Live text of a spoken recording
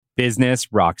Business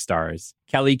Rockstars.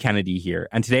 Kelly Kennedy here,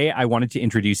 and today I wanted to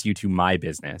introduce you to my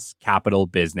business, Capital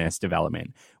Business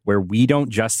Development, where we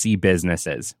don't just see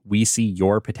businesses, we see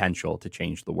your potential to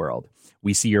change the world.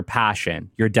 We see your passion,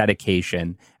 your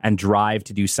dedication, and drive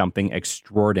to do something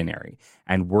extraordinary,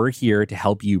 and we're here to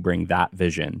help you bring that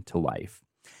vision to life.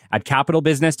 At Capital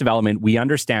Business Development, we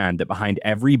understand that behind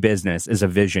every business is a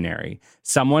visionary,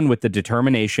 someone with the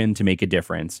determination to make a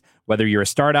difference. Whether you're a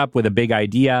startup with a big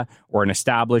idea or an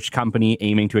established company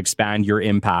aiming to expand your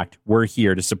impact, we're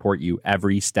here to support you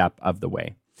every step of the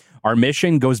way. Our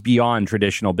mission goes beyond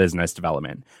traditional business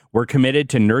development. We're committed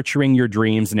to nurturing your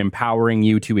dreams and empowering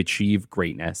you to achieve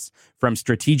greatness. From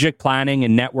strategic planning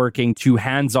and networking to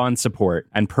hands-on support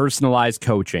and personalized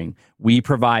coaching, we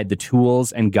provide the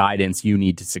tools and guidance you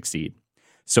need to succeed.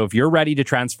 So if you're ready to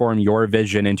transform your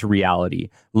vision into reality,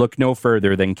 look no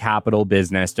further than Capital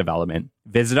Business Development.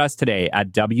 Visit us today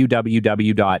at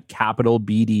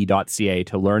www.capitalbd.ca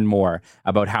to learn more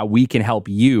about how we can help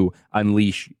you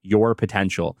unleash your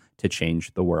potential to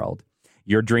change the world.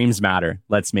 Your dreams matter.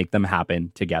 Let's make them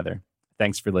happen together.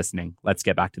 Thanks for listening. Let's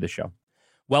get back to the show.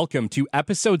 Welcome to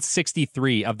episode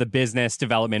 63 of the Business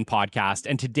Development Podcast.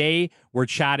 And today we're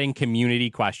chatting community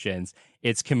questions.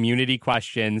 It's Community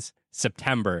Questions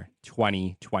September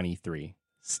 2023.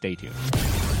 Stay tuned.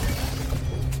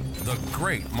 The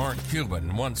great Mark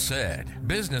Cuban once said,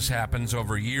 "Business happens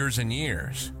over years and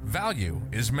years. Value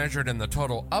is measured in the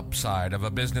total upside of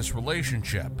a business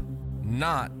relationship,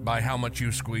 not by how much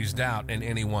you squeezed out in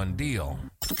any one deal."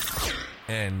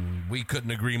 And we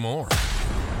couldn't agree more.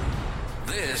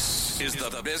 This is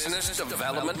the Business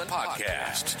Development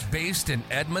Podcast, based in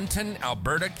Edmonton,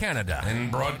 Alberta, Canada, and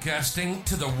broadcasting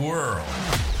to the world.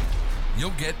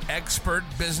 You'll get expert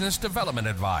business development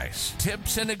advice,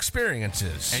 tips, and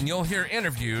experiences, and you'll hear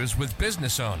interviews with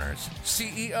business owners,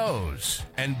 CEOs,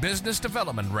 and business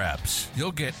development reps.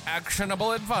 You'll get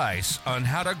actionable advice on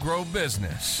how to grow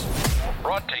business.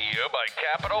 Brought to you by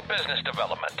Capital Business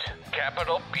Development,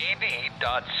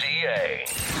 capitalbd.ca.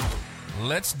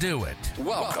 Let's do it.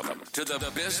 Welcome to the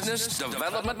Business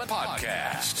Development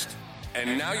Podcast.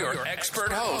 And now your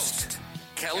expert host,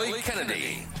 Kelly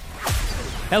Kennedy.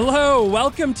 Hello,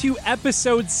 welcome to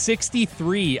episode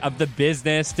 63 of the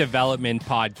Business Development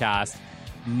Podcast.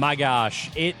 My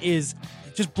gosh, it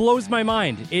just blows my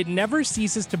mind. It never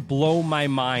ceases to blow my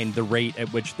mind the rate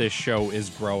at which this show is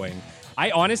growing.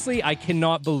 I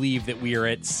cannot believe that we are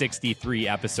at 63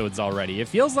 episodes already. It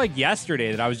feels like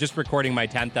yesterday that I was just recording my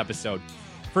 10th episode.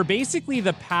 For basically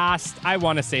the past, I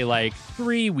want to say like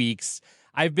 3 weeks,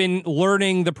 I've been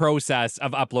learning the process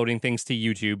of uploading things to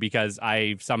YouTube because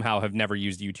I somehow have never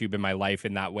used YouTube in my life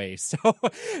in that way. So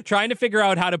trying to figure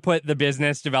out how to put the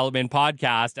Business Development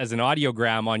Podcast as an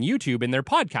audiogram on YouTube in their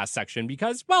podcast section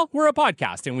because, well, we're a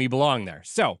podcast and we belong there.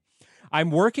 So I'm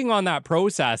working on that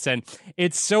process, and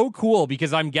it's so cool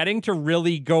because I'm getting to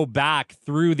really go back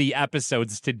through the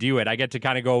episodes to do it. I get to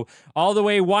kind of go all the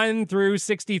way 1 through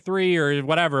 63 or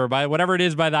whatever it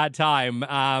is by that time.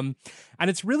 And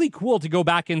it's really cool to go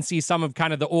back and see some of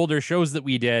kind of the older shows that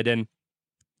we did. And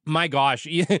my gosh,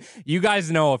 you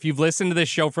guys know, if you've listened to this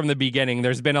show from the beginning,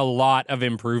 there's been a lot of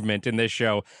improvement in this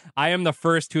show. I am the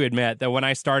first to admit that when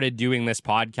I started doing this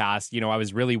podcast, I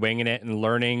was really winging it and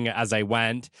learning as I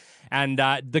went. And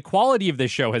the quality of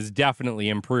this show has definitely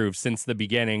improved since the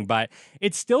beginning, but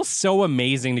it's still so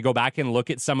amazing to go back and look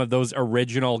at some of those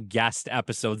original guest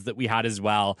episodes that we had as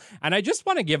well. And I just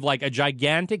want to give like a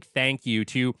gigantic thank you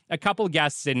to a couple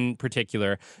guests in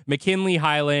particular, McKinley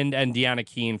Highland and Deanna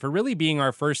Keene, for really being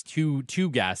our first two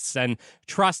guests and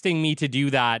trusting me to do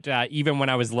that even when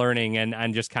I was learning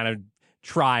and just kind of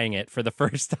trying it for the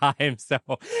first time. So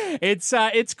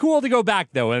it's cool to go back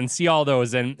though and see all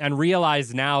those and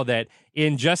realize now that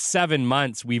in just 7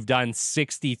 months, we've done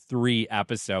 63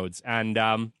 episodes,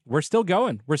 and we're still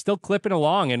going. We're still clipping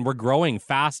along, and we're growing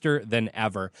faster than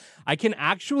ever. I can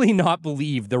actually not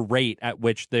believe the rate at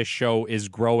which this show is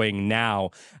growing now.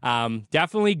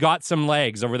 Definitely got some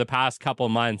legs over the past couple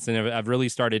months, and I've really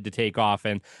started to take off.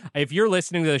 And if you're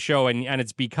listening to the show, and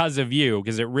it's because of you,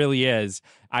 because it really is,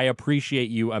 I appreciate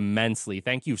you immensely.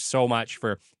 Thank you so much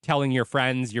for telling your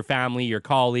friends, your family, your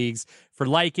colleagues, for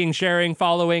liking, sharing,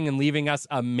 following, and leaving us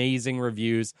amazing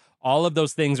reviews. All of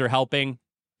those things are helping.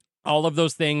 All of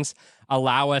those things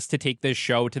allow us to take this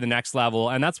show to the next level.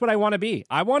 And that's what I want to be.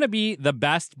 I want to be the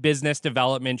best business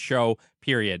development show,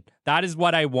 period. That is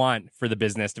what I want for the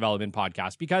Business Development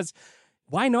Podcast, because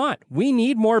Why not? We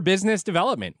need more business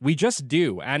development. We just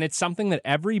do. And it's something that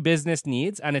every business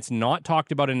needs, and it's not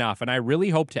talked about enough. And I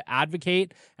really hope to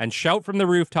advocate and shout from the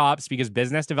rooftops because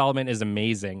business development is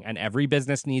amazing and every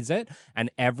business needs it. And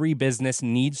every business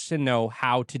needs to know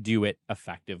how to do it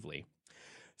effectively.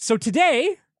 So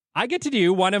today, I get to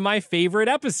do one of my favorite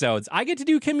episodes. I get to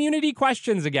do community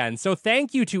questions again. So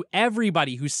thank you to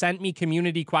everybody who sent me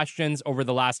community questions over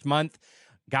the last month.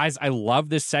 Guys, I love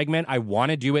this segment. I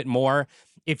want to do it more.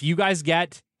 If you guys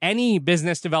get any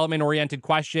business development oriented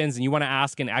questions and you want to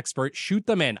ask an expert, shoot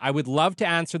them in. I would love to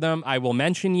answer them. I will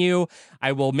mention you.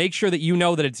 I will make sure that you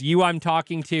know that it's you I'm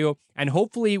talking to. And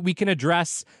hopefully we can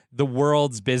address the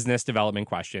world's business development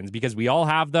questions because we all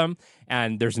have them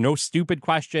and there's no stupid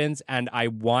questions. And I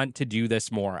want to do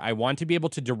this more. I want to be able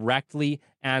to directly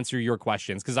answer your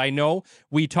questions because I know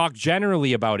we talk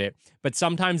generally about it, but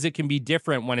sometimes it can be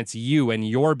different when it's you and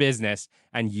your business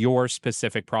and your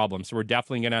specific problem. So we're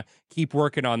definitely going to keep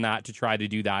working on that to try to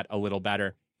do that a little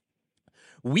better.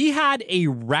 We had a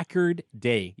record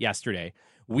day yesterday.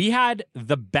 We had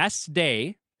the best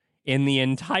day in the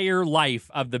entire life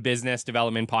of the Business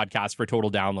Development Podcast for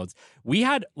total downloads. We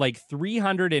had like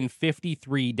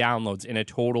 353 downloads in a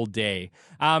total day.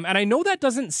 And I know that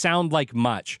doesn't sound like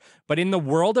much, but in the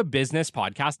world of business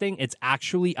podcasting, it's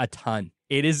actually a ton.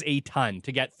 It is a ton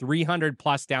to get 300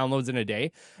 plus downloads in a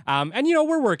day. And, you know,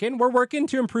 we're working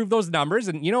to improve those numbers.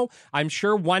 And, you know, I'm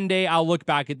sure one day I'll look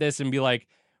back at this and be like,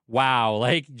 wow,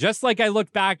 like just like I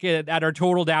look back at our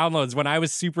total downloads when I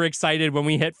was super excited when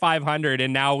we hit 500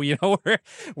 and now, you know,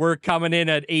 we're coming in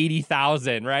at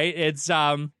 80,000, right? It's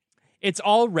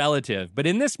all relative. But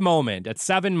in this moment at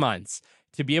 7 months,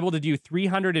 to be able to do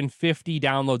 350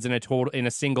 downloads in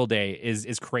a single day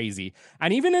is crazy.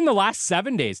 And even in the last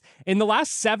 7 days,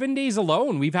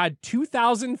 alone, we've had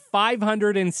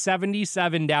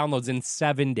 2,577 downloads in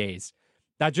 7 days.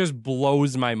 That just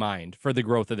blows my mind for the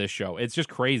growth of this show. It's just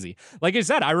crazy. Like I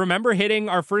said, I remember hitting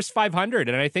our first 500,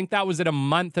 and I think that was at a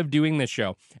month of doing this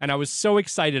show. And I was so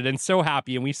excited and so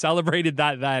happy, and we celebrated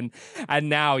that then. And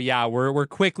now, yeah, we're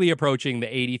quickly approaching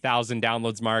the 80,000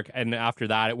 downloads mark. And after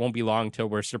that, it won't be long till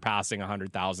we're surpassing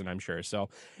 100,000, I'm sure. So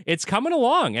it's coming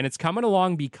along, and it's coming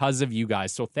along because of you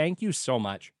guys. So thank you so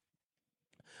much.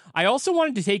 I also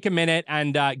wanted to take a minute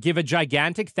and give a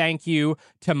gigantic thank you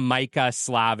to Micah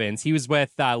Slavins. He was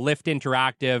with Lift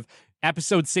Interactive,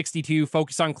 episode 62,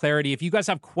 Focus on Clarity. If you guys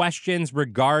have questions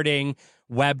regarding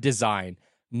web design,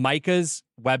 Micah's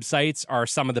websites are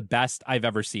some of the best I've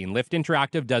ever seen. Lift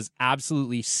Interactive does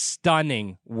absolutely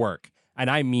stunning work. And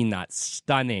I mean that,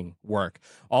 stunning work.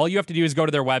 All you have to do is go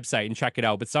to their website and check it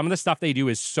out. But some of the stuff they do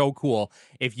is so cool.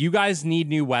 If you guys need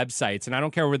new websites, and I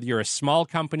don't care whether you're a small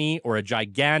company or a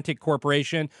gigantic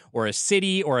corporation or a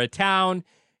city or a town,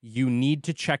 you need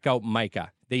to check out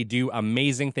Micah. They do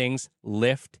amazing things.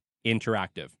 Lift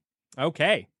Interactive.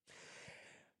 Okay.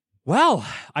 Well,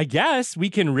 I guess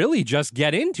we can really just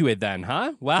get into it then,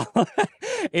 huh? Well,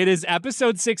 it is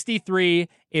episode 63.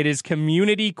 It is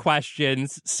Community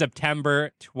Questions,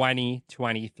 September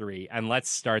 2023. And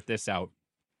let's start this out.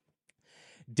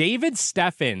 David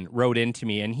Steffen wrote into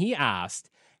me and he asked,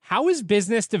 how is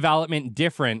business development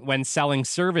different when selling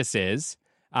services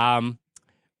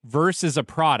versus a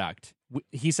product?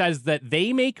 He says that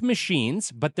they make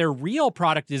machines, but their real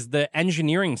product is the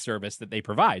engineering service that they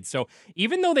provide. So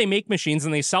even though they make machines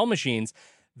and they sell machines,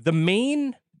 the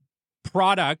main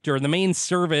product or the main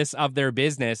service of their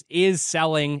business is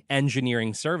selling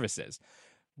engineering services.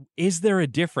 Is there a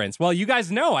difference? Well, you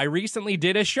guys know I recently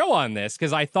did a show on this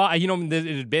because I thought, you know, it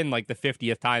had been like the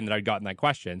 50th time that I'd gotten that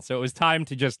question. So it was time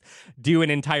to just do an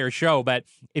entire show. But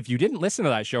if you didn't listen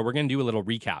to that show, we're going to do a little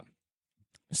recap.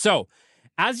 So,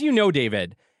 as you know,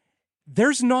 David,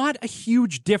 there's not a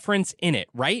huge difference in it,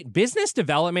 right? Business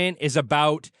development is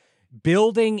about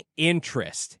building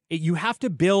interest. You have to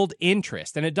build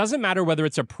interest, and it doesn't matter whether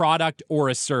it's a product or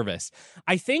a service.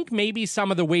 I think maybe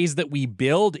some of the ways that we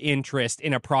build interest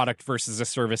in a product versus a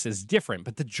service is different,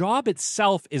 but the job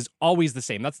itself is always the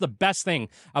same. That's the best thing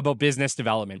about business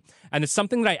development, and it's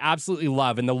something that I absolutely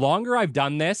love. And the longer I've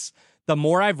done this, the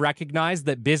more I've recognized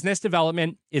that business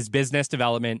development is business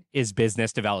development is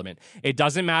business development. It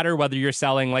doesn't matter whether you're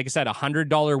selling, like I said, $100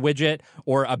 widget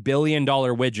or $1 billion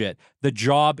widget. The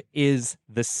job is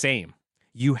the same.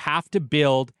 You have to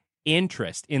build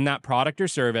interest in that product or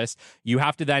service. You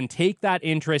have to then take that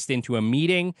interest into a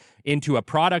meeting, into a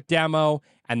product demo,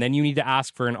 and then you need to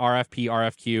ask for an RFP,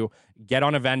 RFQ, get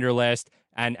on a vendor list,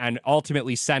 and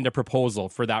ultimately send a proposal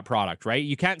for that product, right?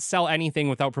 You can't sell anything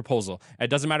without proposal. It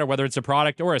doesn't matter whether it's a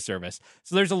product or a service.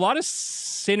 So there's a lot of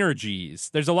synergies.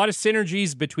 There's a lot of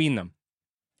synergies between them.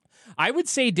 I would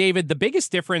say, David, the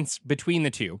biggest difference between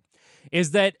the two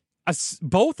is that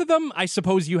both of them, I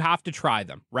suppose you have to try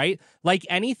them, right? Like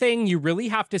anything, you really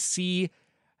have to see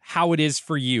how it is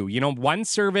for you. You know, one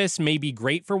service may be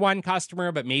great for one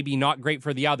customer, but maybe not great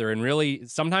for the other. And really,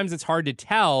 sometimes it's hard to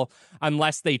tell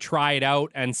unless they try it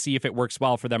out and see if it works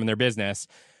well for them in their business.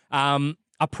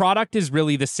 A product is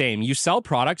really the same. You sell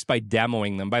products by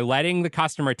demoing them, by letting the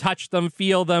customer touch them,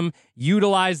 feel them,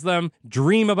 utilize them,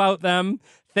 dream about them,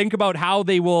 think about how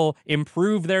they will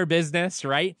improve their business,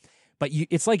 right? But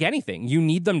it's like anything. You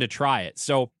need them to try it.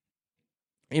 So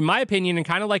in my opinion, and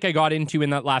kind of like I got into in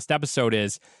that last episode,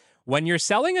 is when you're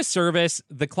selling a service,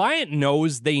 the client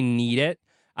knows they need it.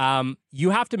 You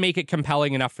have to make it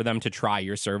compelling enough for them to try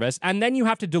your service, and then you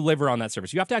have to deliver on that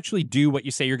service. You have to actually do what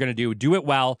you say you're going to do it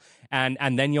well, and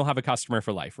then you'll have a customer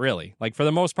for life, really. Like, for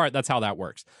the most part, that's how that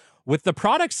works. With the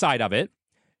product side of it,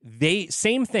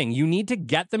 same thing. You need to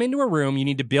get them into a room. You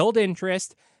need to build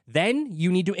interest. Then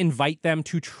you need to invite them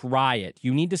to try it.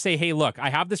 You need to say, hey, look, I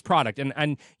have this product.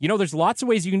 And you know, there's lots of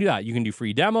ways you can do that. You can do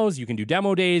free demos. You can do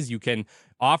demo days. You can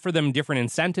offer them different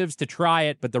incentives to try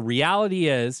it. But the reality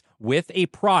is, with a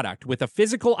product, with a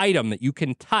physical item that you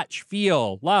can touch,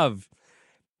 feel, love,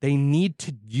 they need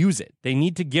to use it. They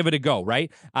need to give it a go,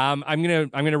 right? I'm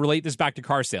gonna relate this back to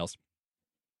car sales.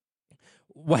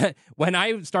 When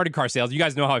I started car sales, you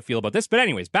guys know how I feel about this. But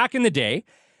anyways, back in the day,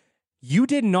 you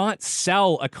did not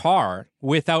sell a car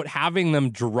without having them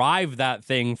drive that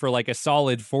thing for like a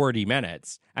solid 40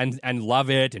 minutes and love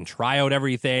it and try out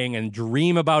everything and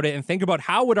dream about it and think about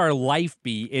how would our life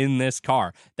be in this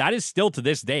car. That is still to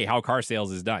this day how car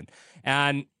sales is done.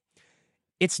 And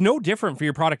it's no different for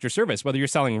your product or service, whether you're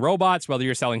selling robots, whether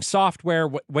you're selling software.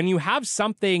 When you have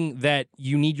something that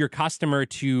you need your customer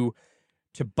to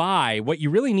buy, what you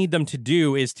really need them to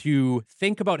do is to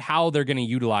think about how they're going to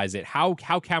utilize it. How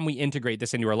can we integrate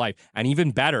this into our life? And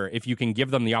even better, if you can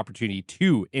give them the opportunity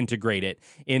to integrate it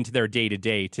into their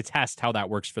day-to-day to test how that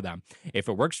works for them. If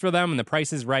it works for them and the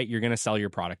price is right, you're going to sell your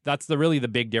product. That's really the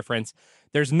big difference.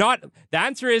 The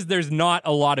answer is there's not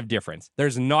a lot of difference.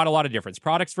 There's not a lot of difference.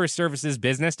 Products versus services,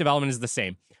 business development is the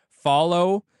same.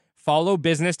 Follow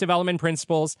business development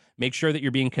principles. Make sure that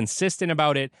you're being consistent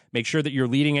about it. Make sure that you're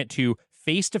leading it to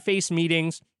face-to-face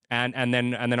meetings, and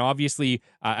then obviously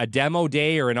a demo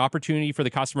day or an opportunity for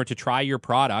the customer to try your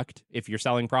product if you're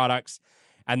selling products,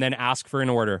 and then ask for an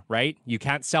order, right? You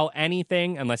can't sell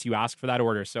anything unless you ask for that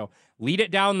order. So lead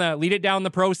it down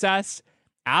the process,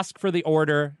 ask for the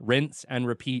order, rinse and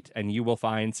repeat, and you will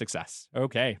find success.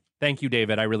 Okay. Thank you,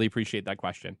 David. I really appreciate that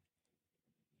question.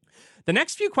 The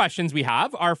next few questions we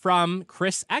have are from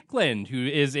Chris Eklund, who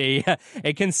is a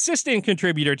consistent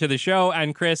contributor to the show.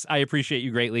 And Chris, I appreciate you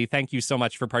greatly. Thank you so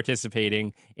much for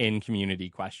participating in community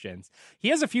questions. He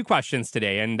has a few questions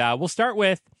today, and we'll start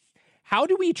with, how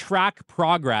do we track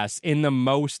progress in the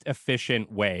most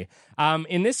efficient way?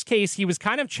 In this case, he was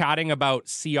kind of chatting about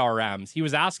CRMs. He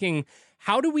was asking,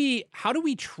 how do we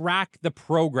track the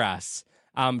progress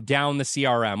down the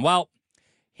CRM? Well,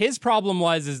 his problem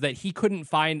is that he couldn't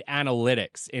find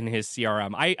analytics in his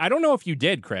CRM. I don't know if you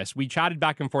did, Chris. We chatted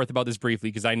back and forth about this briefly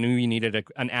because I knew you needed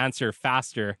an answer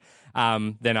faster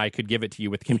than I could give it to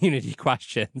you with community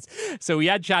questions. So we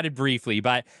had chatted briefly,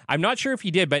 but I'm not sure if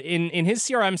he did. But in his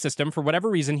CRM system, for whatever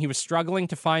reason, he was struggling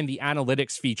to find the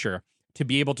analytics feature to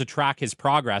be able to track his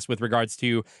progress with regards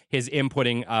to his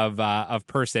inputting of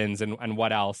persons and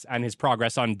what else, and his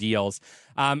progress on deals.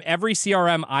 Every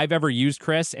CRM I've ever used,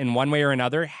 Chris, in one way or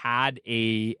another, had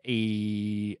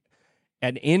an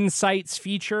insights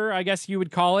feature, I guess you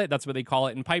would call it. That's what they call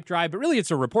it in Pipedrive, but really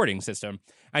it's a reporting system.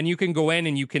 And you can go in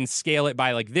and you can scale it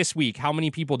by, like, this week, how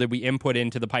many people did we input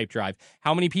into the Pipedrive?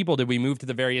 How many people did we move to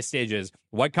the various stages?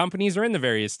 What companies are in the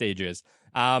various stages?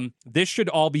 This should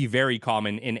all be very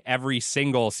common in every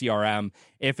single CRM.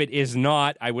 If it is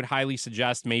not, I would highly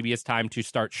suggest maybe it's time to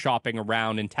start shopping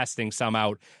around and testing some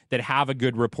out that have a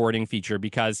good reporting feature,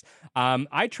 because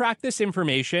I track this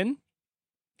information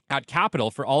at Capital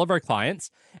for all of our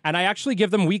clients, and I actually give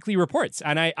them weekly reports,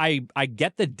 and I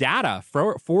get the data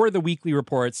for the weekly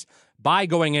reports by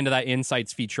going into that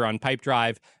insights feature on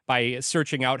Pipedrive, by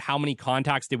searching out how many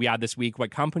contacts did we add this week,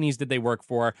 what companies did they work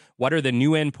for, what are the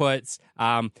new inputs,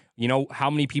 how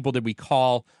many people did we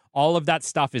call. All of that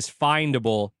stuff is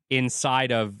findable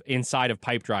inside of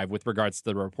Pipedrive with regards to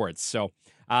the reports. So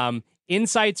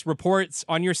insights, reports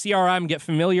on your CRM, get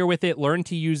familiar with it, learn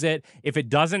to use it. If it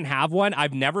doesn't have one,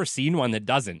 I've never seen one that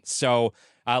doesn't. So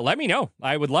let me know.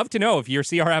 I would love to know if your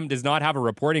CRM does not have a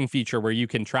reporting feature where you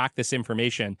can track this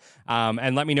information,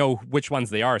 and let me know which ones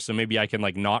they are, so maybe I can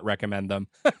not recommend them.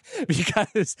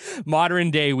 Because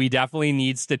modern day, we definitely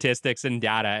need statistics and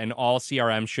data, and all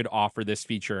CRMs should offer this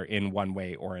feature in one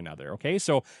way or another. Okay,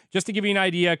 so just to give you an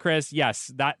idea, Chris,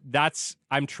 yes, that's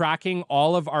I'm tracking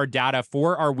all of our data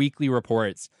for our weekly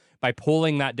reports by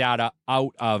pulling that data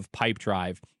out of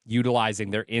Pipedrive,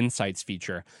 utilizing their Insights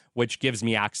feature, which gives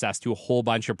me access to a whole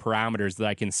bunch of parameters that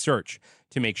I can search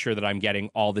to make sure that I'm getting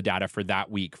all the data for that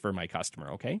week for my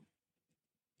customer, okay?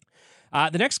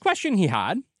 The next question he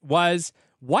had was,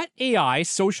 what AI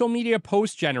social media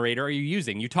post generator are you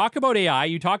using? You talk about AI,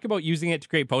 you talk about using it to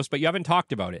create posts, but you haven't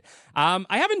talked about it.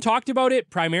 I haven't talked about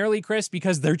it primarily, Chris,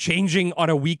 because they're changing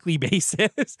on a weekly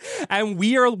basis, and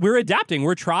we're adapting.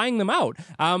 We're trying them out.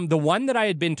 The one that I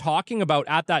had been talking about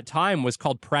at that time was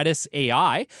called Predis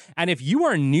AI, and if you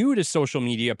are new to social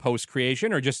media post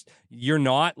creation, or just you're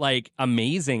not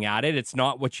amazing at it, it's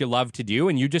not what you love to do,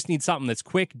 and you just need something that's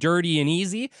quick, dirty, and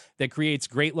easy that creates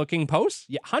great looking posts,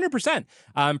 100%.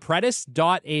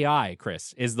 Predis.ai,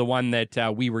 Chris, is the one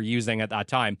that we were using at that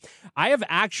time. I have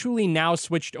actually now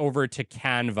switched over to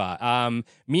Canva.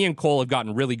 Me and Cole have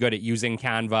gotten really good at using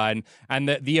Canva,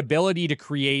 and the ability to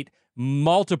create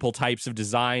multiple types of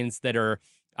designs that are,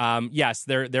 yes,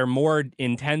 they're more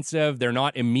intensive. They're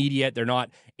not immediate. They're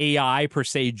not AI per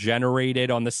se generated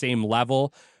on the same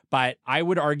level. But I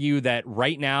would argue that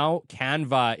right now,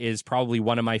 Canva is probably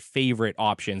one of my favorite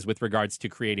options with regards to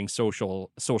creating social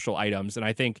items. And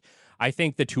I think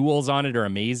the tools on it are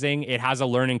amazing. It has a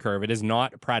learning curve. It is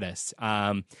not Predis.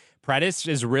 Predis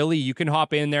is really, you can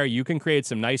hop in there, you can create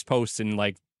some nice posts in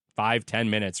 5-10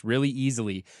 minutes really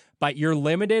easily, but you're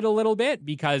limited a little bit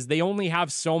because they only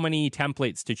have so many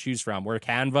templates to choose from, where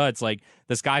Canva, it's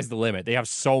the sky's the limit. They have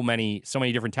so many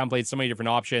different templates, so many different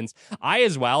options. I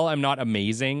as well am not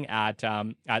amazing at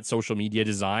social media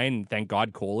design. Thank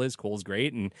God Cole's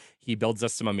great, and he builds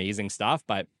us some amazing stuff,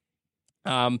 but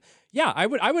yeah, I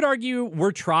would argue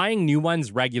we're trying new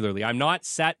ones regularly. I'm not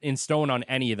set in stone on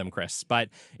any of them, Chris. But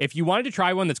if you wanted to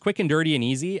try one that's quick and dirty and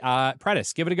easy,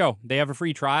 Predis, give it a go. They have a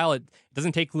free trial. It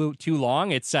doesn't take too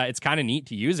long. It's kind of neat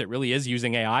to use. It really is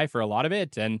using AI for a lot of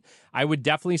it, and I would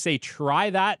definitely say try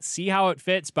that, see how it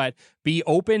fits, but be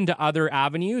open to other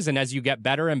avenues. And as you get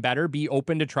better and better, be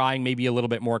open to trying maybe a little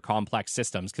bit more complex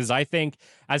systems, because I think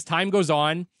as time goes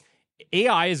on,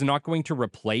 AI is not going to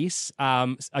replace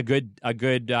a good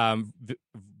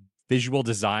visual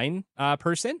design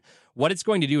person. What it's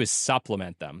going to do is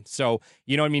supplement them. So,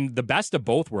 the best of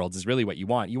both worlds is really what you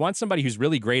want. You want somebody who's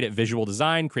really great at visual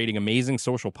design, creating amazing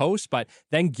social posts, but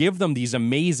then give them these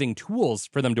amazing tools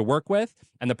for them to work with,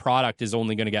 and the product is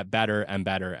only going to get better and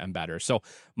better and better. So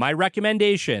my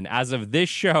recommendation as of this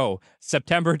show,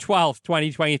 September 12th,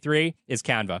 2023, is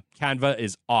Canva. Canva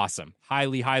is awesome.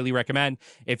 Highly, highly recommend.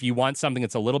 If you want something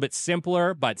that's a little bit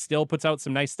simpler, but still puts out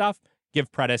some nice stuff,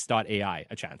 give Predis.ai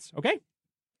a chance. Okay?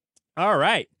 All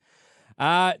right.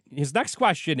 His next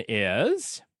question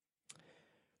is,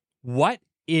 what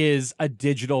is a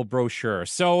digital brochure?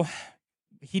 So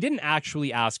he didn't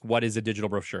actually ask what is a digital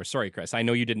brochure. Sorry, Chris. I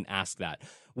know you didn't ask that.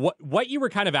 What you were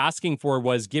kind of asking for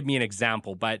was give me an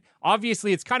example, but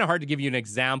obviously it's kind of hard to give you an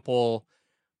example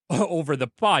over the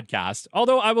podcast,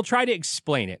 although I will try to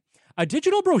explain it. A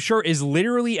digital brochure is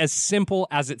literally as simple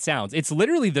as it sounds. It's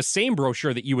literally the same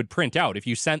brochure that you would print out if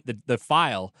you sent the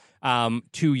file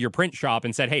to your print shop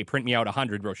and said, hey, print me out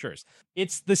 100 brochures.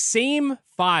 It's the same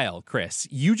file, Chris.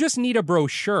 You just need a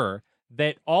brochure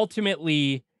that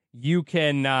ultimately you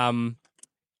can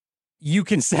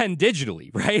send digitally,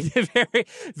 right? Very,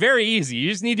 very easy. You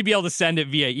just need to be able to send it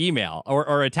via email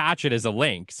or attach it as a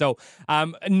link. So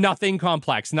nothing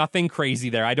complex, nothing crazy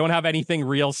there. I don't have anything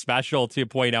real special to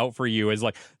point out for you as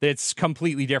it's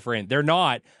completely different. They're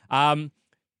not.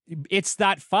 It's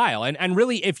that file. And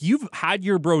really, if you've had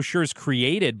your brochures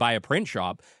created by a print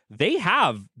shop, they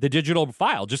have the digital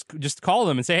file. Just call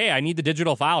them and say, hey, I need the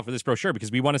digital file for this brochure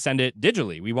because we want to send it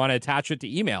digitally. We want to attach it to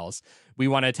emails. We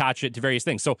want to attach it to various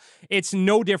things. So it's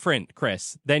no different,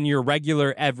 Chris, than your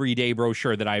regular everyday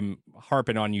brochure that I'm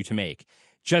harping on you to make.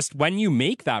 Just when you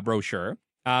make that brochure,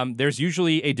 there's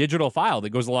usually a digital file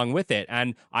that goes along with it.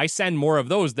 And I send more of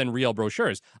those than real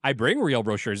brochures. I bring real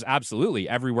brochures, absolutely,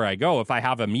 everywhere I go. If I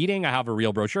have a meeting, I have a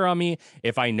real brochure on me.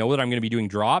 If I know that I'm going to be doing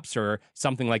drops or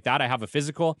something like that, I have a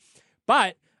physical.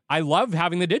 But I love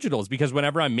having the digitals because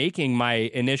whenever I'm making my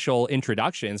initial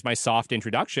introductions, my soft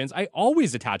introductions, I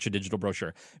always attach a digital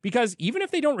brochure. Because even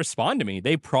if they don't respond to me,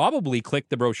 they probably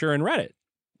clicked the brochure and read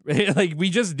it.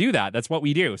 We just do that. That's what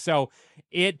we do. So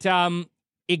it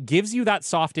it gives you that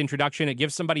soft introduction. It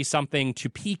gives somebody something to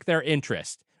pique their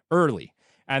interest early.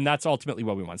 And that's ultimately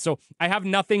what we want. So I have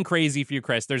nothing crazy for you,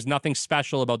 Chris. There's nothing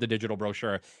special about the digital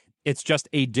brochure. It's just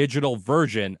a digital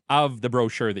version of the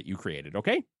brochure that you created,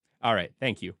 okay? All right,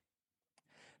 thank you.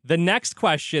 The next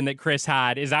question that Chris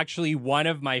had is actually one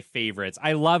of my favorites.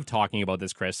 I love talking about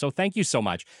this, Chris, so thank you so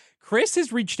much. Chris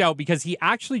has reached out because he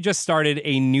actually just started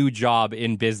a new job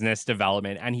in business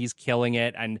development, and he's killing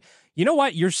it. And you know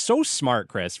what? You're so smart,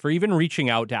 Chris, for even reaching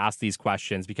out to ask these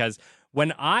questions, because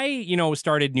when I,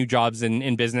 started new jobs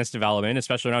in business development,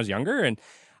 especially when I was younger, and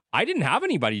I didn't have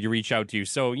anybody to reach out to.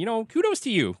 So, kudos to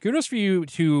you. Kudos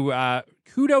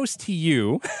to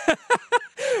you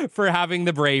for having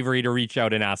the bravery to reach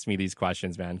out and ask me these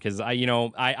questions, man. Because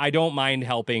I don't mind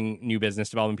helping new business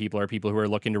development people or people who are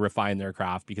looking to refine their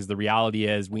craft, because the reality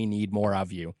is we need more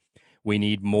of you. We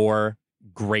need more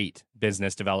great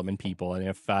business development people. And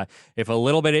if a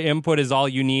little bit of input is all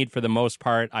you need, for the most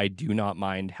part, I do not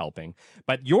mind helping.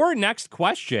 But your next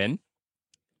question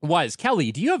was,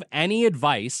 Kelly, do you have any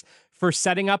advice for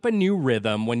setting up a new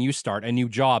rhythm when you start a new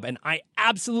job? And I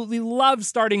absolutely love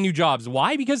starting new jobs.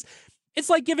 Why? Because it's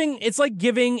like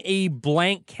giving a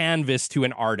blank canvas to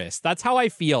an artist. That's how I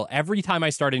feel every time I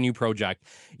start a new project.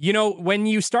 When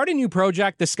you start a new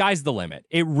project, the sky's the limit.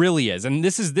 It really is. And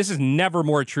this is never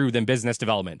more true than business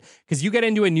development, because you get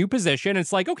into a new position and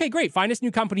it's like, okay, great, find us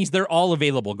new companies. They're all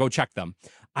available. Go check them.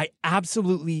 I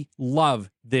absolutely love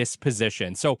this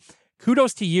position. So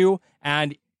kudos to you.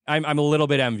 And I'm a little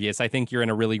bit envious. I think you're in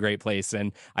a really great place,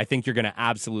 and I think you're going to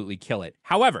absolutely kill it.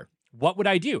 However, what would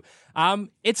I do?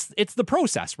 It's the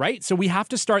process, right? So we have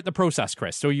to start the process,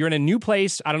 Chris. So you're in a new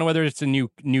place. I don't know whether it's a new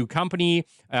company,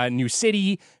 new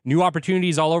city, new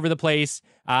opportunities all over the place.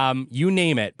 You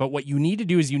name it. But what you need to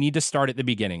do is you need to start at the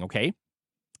beginning, okay?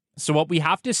 So what we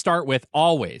have to start with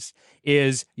always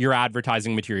is your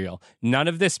advertising material. None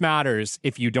of this matters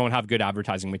if you don't have good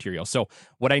advertising material. So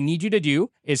what I need you to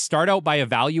do is start out by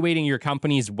evaluating your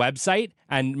company's website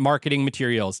and marketing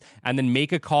materials, and then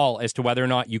make a call as to whether or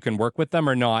not you can work with them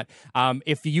or not.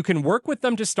 If you can work with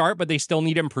them to start, but they still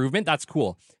need improvement, that's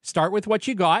cool. Start with what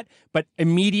you got, but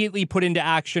immediately put into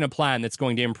action a plan that's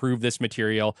going to improve this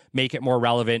material, make it more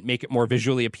relevant, make it more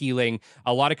visually appealing.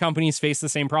 A lot of companies face the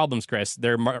same problems, Chris.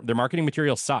 Their marketing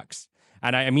material sucks.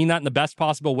 And I mean that in the best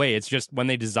possible way. It's just when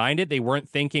they designed it, they weren't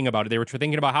thinking about it. They were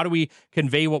thinking about how do we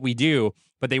convey what we do,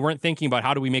 but they weren't thinking about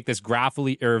how do we make this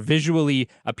graphically or visually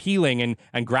appealing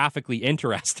and graphically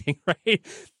interesting, right?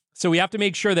 So we have to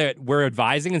make sure that we're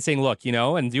advising and saying, look,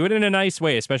 and do it in a nice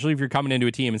way, especially if you're coming into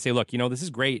a team, and say, look, this is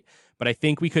great, but I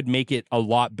think we could make it a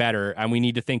lot better. And we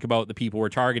need to think about the people we're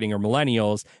targeting are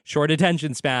millennials, short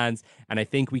attention spans. And I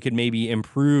think we could maybe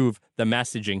improve the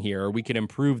messaging here, or we could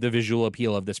improve the visual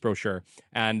appeal of this brochure,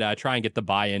 and try and get the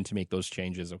buy-in to make those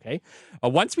changes. Okay.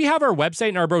 Once we have our website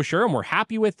and our brochure and we're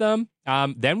happy with them,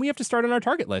 then we have to start on our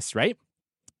target lists, right?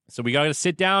 So we got to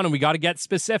sit down and we got to get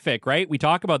specific, right? We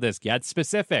talk about this, get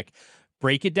specific,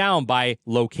 break it down by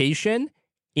location,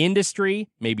 industry,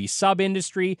 maybe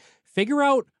sub-industry, figure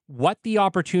out what the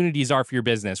opportunities are for your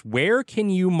business. Where can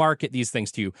you market these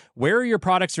things to? Where are your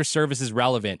products or services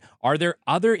relevant? Are there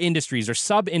other industries or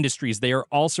sub-industries they are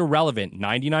also relevant?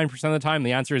 99% of the time,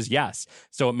 the answer is yes.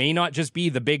 So it may not just be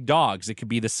the big dogs. It could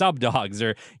be the sub-dogs,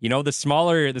 or,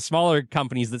 the smaller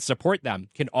companies that support them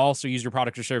can also use your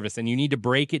product or service. And you need to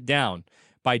break it down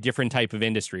by different type of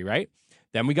industry, right?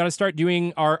 Then we got to start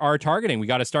doing our targeting. We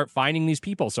got to start finding these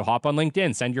people. So hop on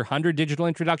LinkedIn, send your 100 digital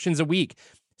introductions a week.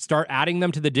 Start adding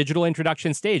them to the digital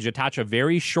introduction stage. Attach a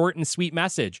very short and sweet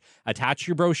message. Attach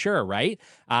your brochure, right?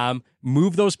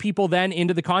 Move those people then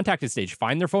into the contacted stage.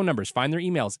 Find their phone numbers, find their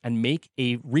emails, and make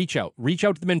a reach out. Reach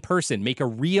out to them in person. Make a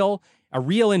real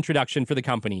introduction for the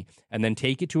company, and then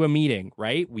take it to a meeting,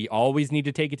 right? We always need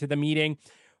to take it to the meeting.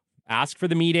 Ask for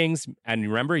the meetings. And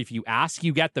remember, if you ask,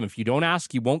 you get them. If you don't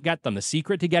ask, you won't get them. The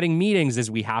secret to getting meetings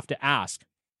is we have to ask.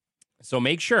 So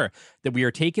make sure that we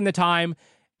are taking the time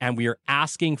and we are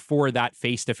asking for that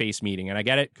face-to-face meeting. And I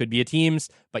get it, could be a Teams,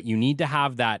 but you need to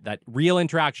have that real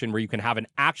interaction where you can have an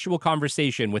actual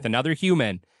conversation with another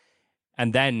human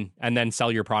and then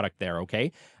sell your product there,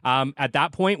 okay? At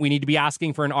that point, we need to be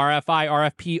asking for an RFI,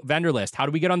 RFP vendor list. How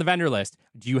do we get on the vendor list?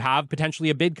 Do you have potentially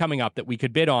a bid coming up that we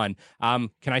could bid on? Can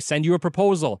I send you a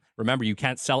proposal? Remember, you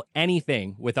can't sell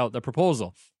anything without the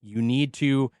proposal. You need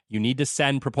to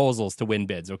send proposals to win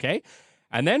bids, okay?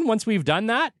 And then once we've done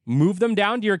that, move them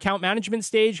down to your account management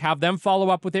stage, have them follow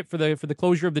up with it for the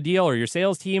closure of the deal, or your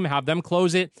sales team, have them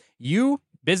close it. You,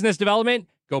 business development,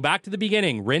 go back to the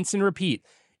beginning, rinse and repeat.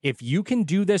 If you can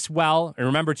do this well, and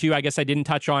remember too, I guess I didn't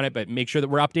touch on it, but make sure that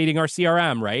we're updating our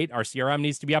CRM, right? Our CRM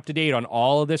needs to be up to date on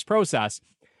all of this process.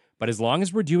 But as long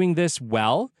as we're doing this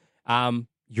well,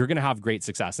 you're going to have great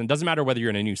success. And it doesn't matter whether you're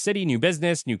in a new city, new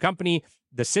business, new company,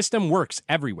 the system works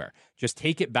everywhere. Just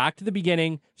take it back to the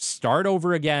beginning, start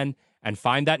over again, and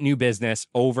find that new business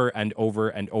over and over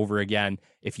and over again.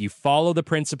 If you follow the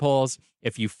principles,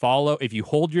 if you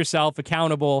hold yourself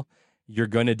accountable, you're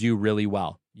going to do really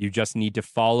well. You just need to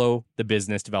follow the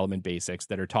business development basics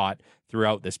that are taught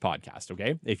throughout this podcast,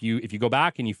 okay? If you go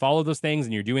back and you follow those things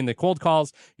and you're doing the cold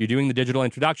calls, you're doing the digital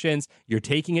introductions, you're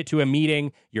taking it to a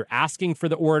meeting, you're asking for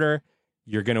the order,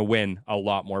 you're going to win a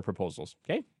lot more proposals,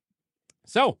 okay?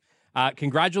 So,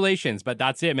 congratulations, but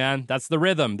that's it, man. That's the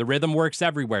rhythm. The rhythm works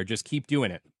everywhere. Just keep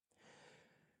doing it.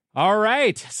 All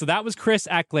right. So that was Chris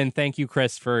Eklund. Thank you,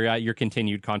 Chris, for your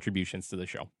continued contributions to the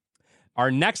show. Our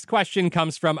next question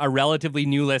comes from a relatively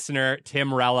new listener,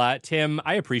 Tim Rella. Tim,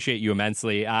 I appreciate you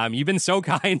immensely. You've been so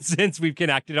kind since we've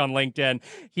connected on LinkedIn.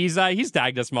 He's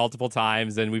tagged us multiple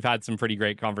times, and we've had some pretty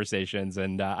great conversations,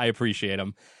 and I appreciate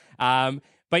him.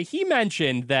 But he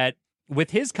mentioned that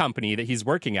with his company that he's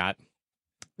working at,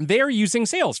 they're using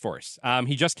Salesforce.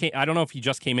 He just came. I don't know if he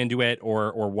just came into it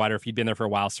or what, or if he'd been there for a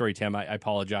while. Sorry, Tim. I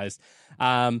apologize.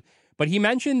 But he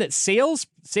mentioned that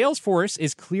Salesforce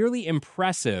is clearly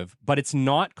impressive, but it's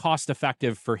not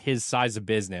cost-effective for his size of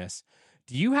business.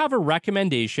 Do you have a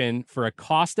recommendation for a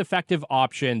cost-effective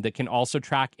option that can also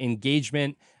track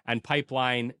engagement and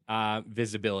pipeline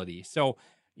visibility? So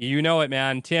you know it,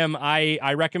 man. Tim,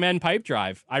 I recommend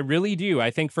Pipedrive. I really do. I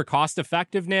think for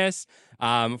cost-effectiveness,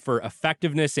 for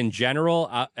effectiveness in general,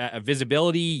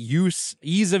 visibility, use,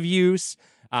 ease of use,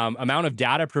 amount of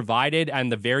data provided, and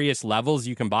the various levels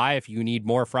you can buy if you need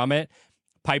more from it,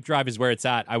 Pipedrive is where it's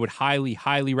at. I would highly,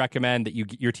 highly recommend that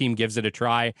your team gives it a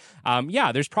try.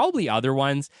 There's probably other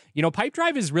ones.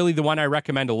 Pipedrive is really the one I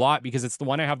recommend a lot because it's the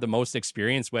one I have the most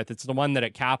experience with. It's the one that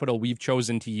at Capital we've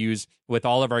chosen to use with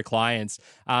all of our clients.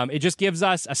 It just gives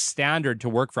us a standard to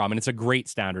work from, and it's a great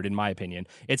standard in my opinion.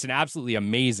 It's an absolutely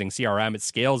amazing CRM. It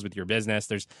scales with your business.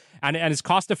 And it's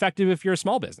cost effective if you're a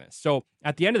small business. So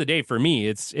at the end of the day, for me,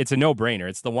 it's a no-brainer.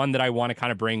 It's the one that I want to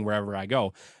kind of bring wherever I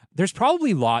go. There's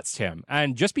probably lots, Tim.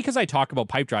 And just because I talk about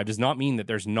Pipedrive does not mean that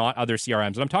there's not other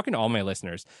CRMs. And I'm talking to all my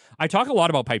listeners. I talk a lot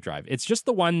about Pipedrive. It's just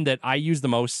the one that I use the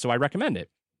most, so I recommend it.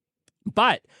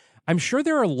 But I'm sure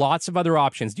there are lots of other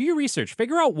options. Do your research.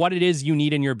 Figure out what it is you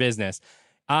need in your business.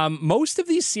 Most of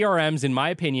these CRMs, in my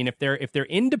opinion, if they're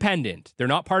independent, they're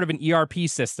not part of an ERP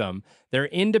system, they're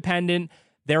independent,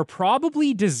 they're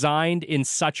probably designed in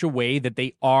such a way that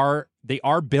they are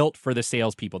built for the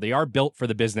salespeople. They are built for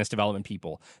the business development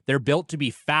people. They're built to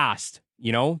be fast.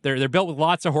 They're built with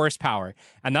lots of horsepower,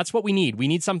 and that's what we need. We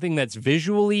need something that's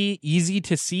visually easy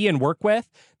to see and work with,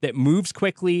 that moves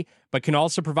quickly, but can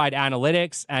also provide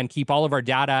analytics and keep all of our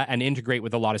data and integrate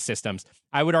with a lot of systems.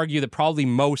 I would argue that probably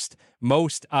most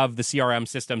of the CRM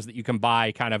systems that you can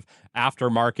buy kind of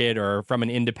aftermarket or from an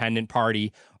independent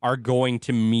party are going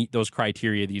to meet those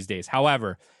criteria these days.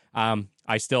 However,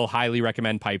 I still highly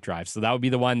recommend Pipedrive. So that would be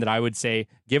the one that I would say,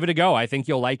 give it a go. I think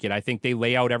you'll like it. I think they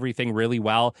lay out everything really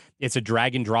well. It's a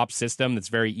drag and drop system that's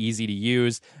very easy to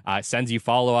use. Sends you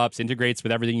follow-ups, integrates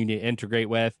with everything you need to integrate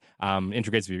with,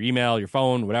 integrates with your email, your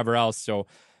phone, whatever else. So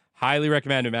highly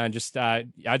recommend it, man. Just,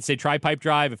 I'd say try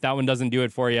Pipedrive. If that one doesn't do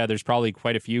it for you, there's probably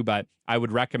quite a few, but I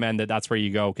would recommend that that's where you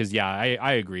go. Cause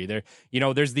I agree there.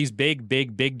 There's these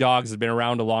big dogs that have been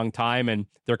around a long time, and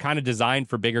they're kind of designed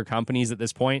for bigger companies at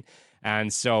this point.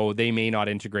 And so they may not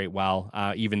integrate well,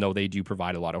 even though they do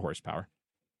provide a lot of horsepower.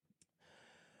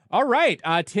 All right.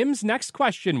 Tim's next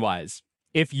question was,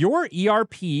 if your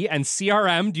ERP and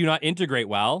CRM do not integrate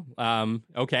well,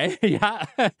 okay, yeah,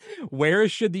 where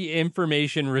should the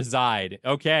information reside?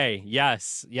 Okay,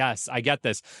 yes, I get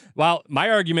this. Well, my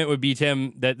argument would be,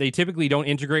 Tim, that they typically don't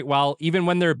integrate well, even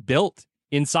when they're built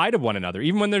inside of one another.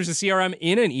 Even when there's a CRM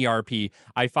in an ERP,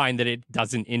 I find that it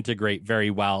doesn't integrate very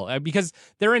well because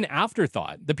they're an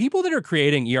afterthought. The people that are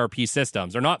creating ERP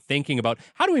systems are not thinking about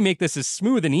how do we make this as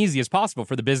smooth and easy as possible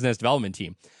for the business development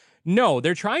team. No,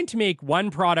 they're trying to make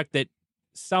one product that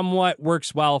somewhat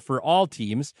works well for all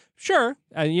teams. Sure,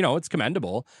 it's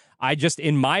commendable.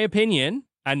 In my opinion,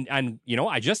 and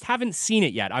I just haven't seen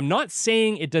it yet. I'm not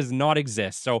saying it does not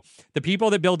exist. So the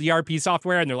people that build ERP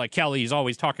software and they're like, Kelly's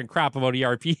always talking crap about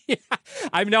ERP.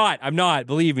 I'm not.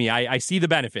 Believe me, I see the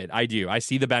benefit. I do. I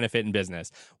see the benefit in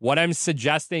business. What I'm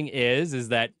suggesting is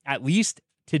that at least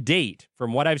to date,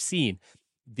 from what I've seen,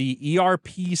 the ERP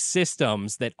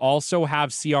systems that also have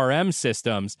CRM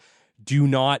systems do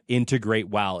not integrate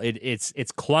well. It's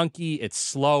clunky, it's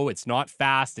slow, it's not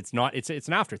fast, it's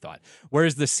an afterthought.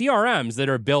 Whereas the CRMs that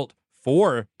are built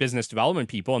for business development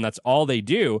people, and that's all they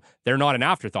do, they're not an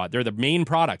afterthought. They're the main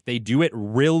product. They do it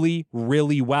really,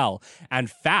 really well and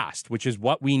fast, which is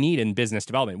what we need in business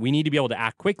development. We need to be able to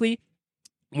act quickly.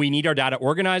 We need our data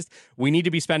organized. We need to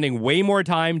be spending way more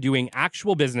time doing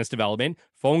actual business development,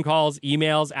 phone calls,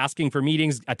 emails, asking for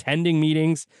meetings, attending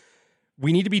meetings.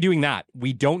 We need to be doing that.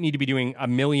 We don't need to be doing a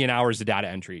million hours of data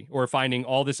entry or finding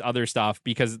all this other stuff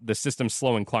because the system's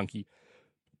slow and clunky.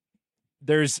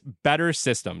 There's better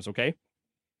systems, okay?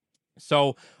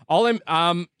 So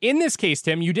in this case,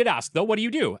 Tim, you did ask, though, what do you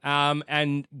do?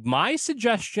 And my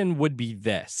suggestion would be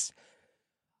this.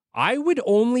 I would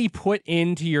only put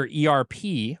into your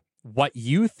ERP what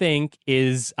you think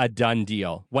is a done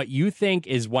deal, what you think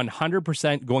is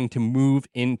 100% going to move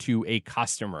into a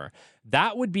customer.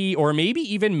 That would be, or maybe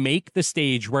even make the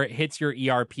stage where it hits your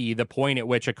ERP, the point at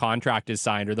which a contract is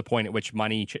signed or the point at which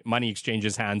money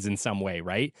exchanges hands in some way,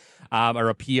 right? Or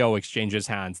a PO exchanges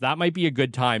hands. That might be a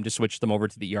good time to switch them over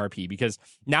to the ERP because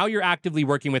now you're actively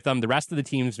working with them. The rest of the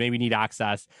teams maybe need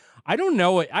access. I don't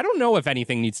know if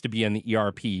anything needs to be in the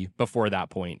ERP before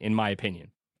that point, in my opinion.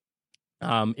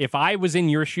 If I was in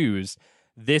your shoes,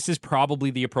 this is probably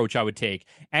the approach I would take.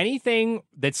 Anything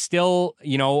that's still,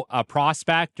 a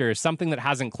prospect or something that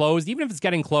hasn't closed, even if it's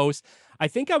getting close, I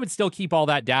think I would still keep all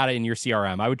that data in your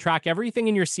CRM. I would track everything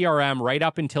in your CRM right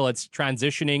up until it's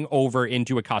transitioning over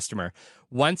into a customer.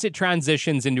 Once it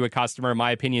transitions into a customer,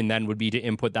 my opinion then would be to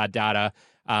input that data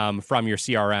from your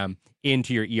CRM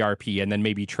into your ERP and then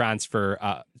maybe transfer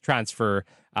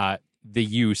the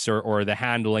use or the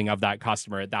handling of that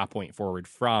customer at that point forward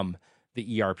from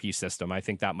the ERP system. I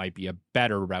think that might be a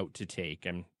better route to take,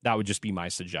 and that would just be my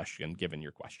suggestion given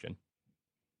your question.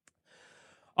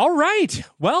 All right.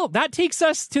 Well, that takes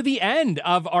us to the end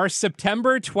of our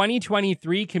September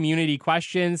 2023 community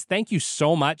questions. Thank you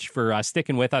so much for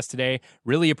sticking with us today.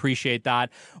 Really appreciate that.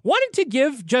 Wanted to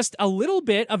give just a little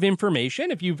bit of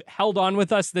information if you've held on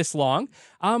with us this long.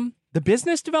 The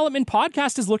Business Development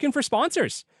Podcast is looking for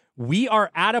sponsors. We are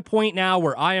at a point now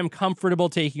where I am comfortable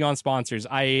taking on sponsors.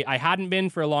 I hadn't been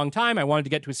for a long time. I wanted to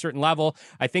get to a certain level.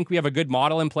 I think we have a good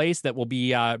model in place that will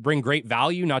be bring great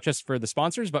value, not just for the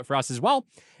sponsors, but for us as well.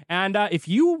 And if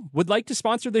you would like to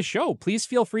sponsor this show, please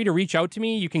feel free to reach out to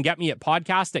me. You can get me at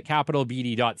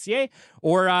podcast@capitalbd.ca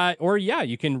or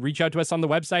you can reach out to us on the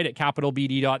website at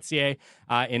capitalbd.ca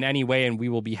in any way, and we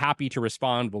will be happy to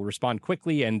respond. We'll respond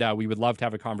quickly, and we would love to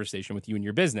have a conversation with you and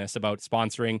your business about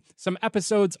sponsoring some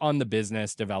episodes on the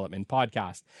Business Development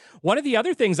Podcast. One of the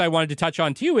other things I wanted to touch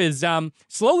on too is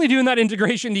slowly doing that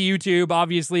integration to YouTube.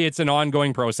 Obviously, it's an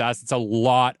ongoing process. It's a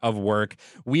lot of work.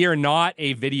 We are not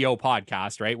a video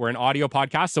podcast, right? We're an audio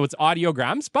podcast, so it's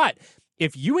audiograms. But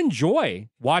if you enjoy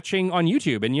watching on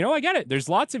YouTube, and I get it, there's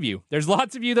lots of you. There's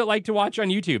lots of you that like to watch on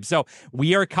YouTube. So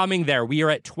we are coming there. We are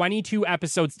at 22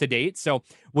 episodes to date. So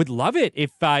would love it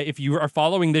if you are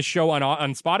following this show on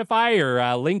Spotify or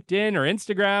LinkedIn or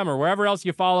Instagram or wherever else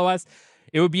you follow us.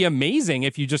 It would be amazing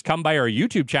if you just come by our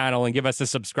YouTube channel and give us a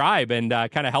subscribe and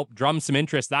kind of help drum some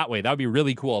interest that way. That would be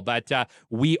really cool. But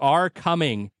we are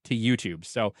coming to YouTube.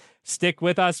 So stick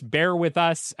with us, bear with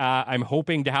us. I'm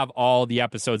hoping to have all the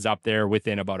episodes up there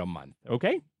within about a month.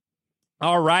 Okay?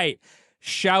 All right.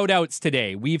 Shout outs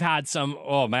today. We've had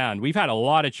we've had a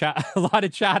lot of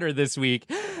chatter this week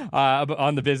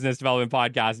on the Business Development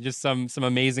Podcast. Just some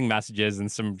amazing messages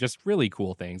and some just really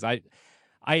cool things.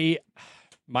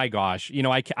 My gosh,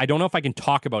 I don't know if I can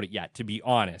talk about it yet, to be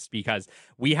honest, because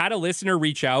we had a listener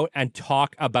reach out and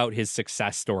talk about his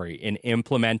success story in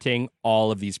implementing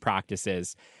all of these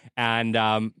practices. And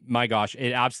my gosh,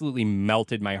 it absolutely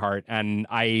melted my heart. And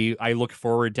I look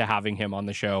forward to having him on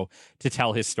the show to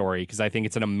tell his story, because I think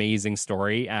it's an amazing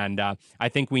story. And I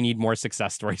think we need more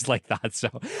success stories like that. So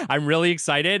I'm really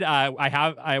excited.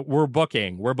 We're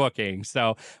booking.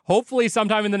 So hopefully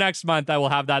sometime in the next month, I will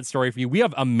have that story for you. We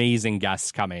have amazing guests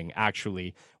coming,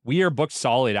 actually. We are booked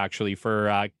solid, actually,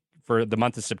 for the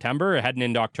month of September, heading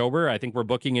into October. I think we're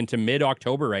booking into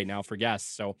mid-October right now for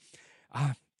guests. So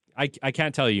I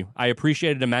can't tell you. I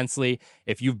appreciate it immensely.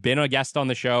 If you've been a guest on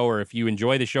the show or if you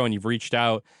enjoy the show and you've reached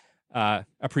out,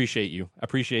 appreciate you.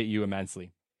 Appreciate you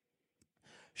immensely.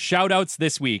 Shout outs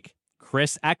this week: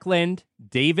 Chris Eklund,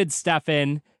 David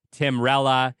Steffen, Tim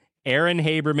Rella, Aaron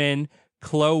Haberman,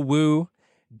 Chloe Wu,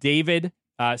 David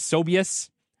Sobius,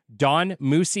 Don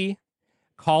Moosey,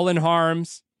 Colin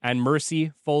Harms, and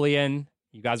Mercy Folian.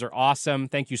 You guys are awesome.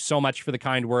 Thank you so much for the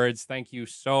kind words. Thank you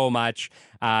so much.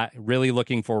 Really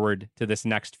looking forward to this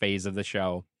next phase of the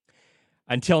show.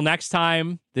 Until next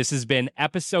time, this has been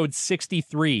episode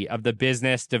 63 of the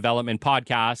Business Development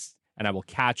Podcast, and I will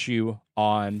catch you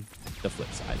on the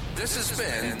flip side. This has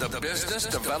been the Business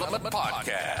Development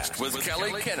Podcast with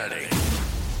Kelly Kennedy.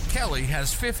 Kelly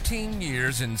has 15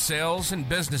 years in sales and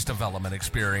business development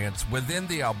experience within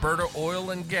the Alberta oil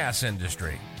and gas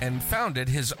industry and founded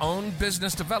his own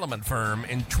business development firm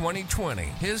in 2020.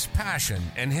 His passion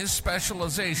and his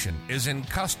specialization is in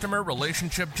customer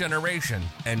relationship generation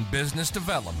and business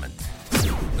development.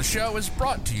 The show is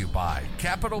brought to you by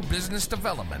Capital Business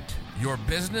Development, your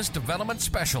business development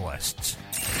specialists.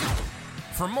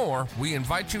 For more, we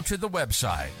invite you to the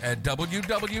website at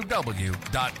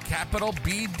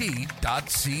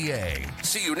www.capitalbd.ca.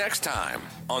 See you next time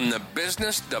on the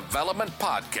Business Development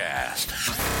Podcast.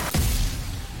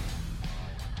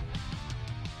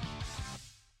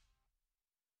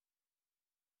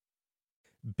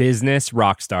 Business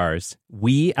Rockstars.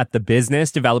 We at the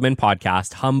Business Development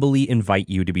Podcast humbly invite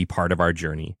you to be part of our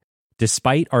journey.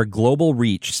 Despite our global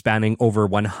reach spanning over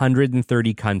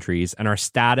 130 countries and our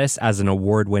status as an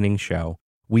award-winning show,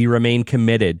 we remain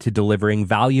committed to delivering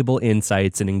valuable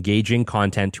insights and engaging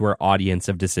content to our audience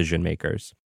of decision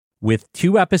makers. With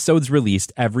 2 episodes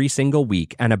released every single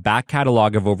week and a back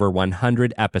catalog of over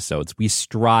 100 episodes, we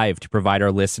strive to provide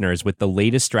our listeners with the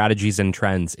latest strategies and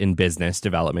trends in business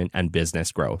development and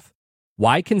business growth.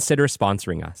 Why consider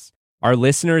sponsoring us? Our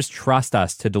listeners trust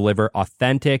us to deliver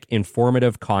authentic,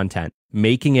 informative content,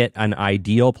 making it an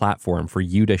ideal platform for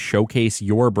you to showcase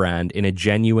your brand in a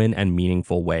genuine and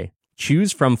meaningful way.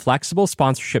 Choose from flexible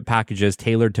sponsorship packages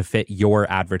tailored to fit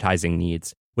your advertising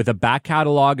needs. With a back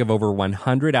catalog of over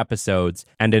 100 episodes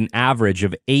and an average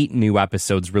of 8 new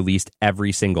episodes released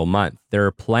every single month, there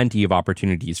are plenty of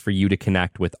opportunities for you to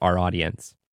connect with our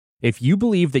audience. If you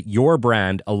believe that your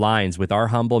brand aligns with our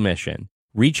humble mission,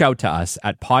 reach out to us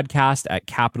at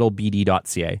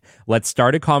podcast@capitalbd.ca. Let's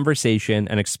start a conversation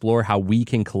and explore how we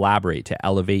can collaborate to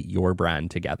elevate your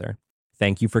brand together.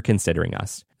 Thank you for considering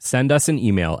us. Send us an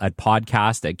email at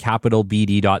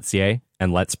podcast@capitalbd.ca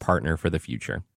and let's partner for the future.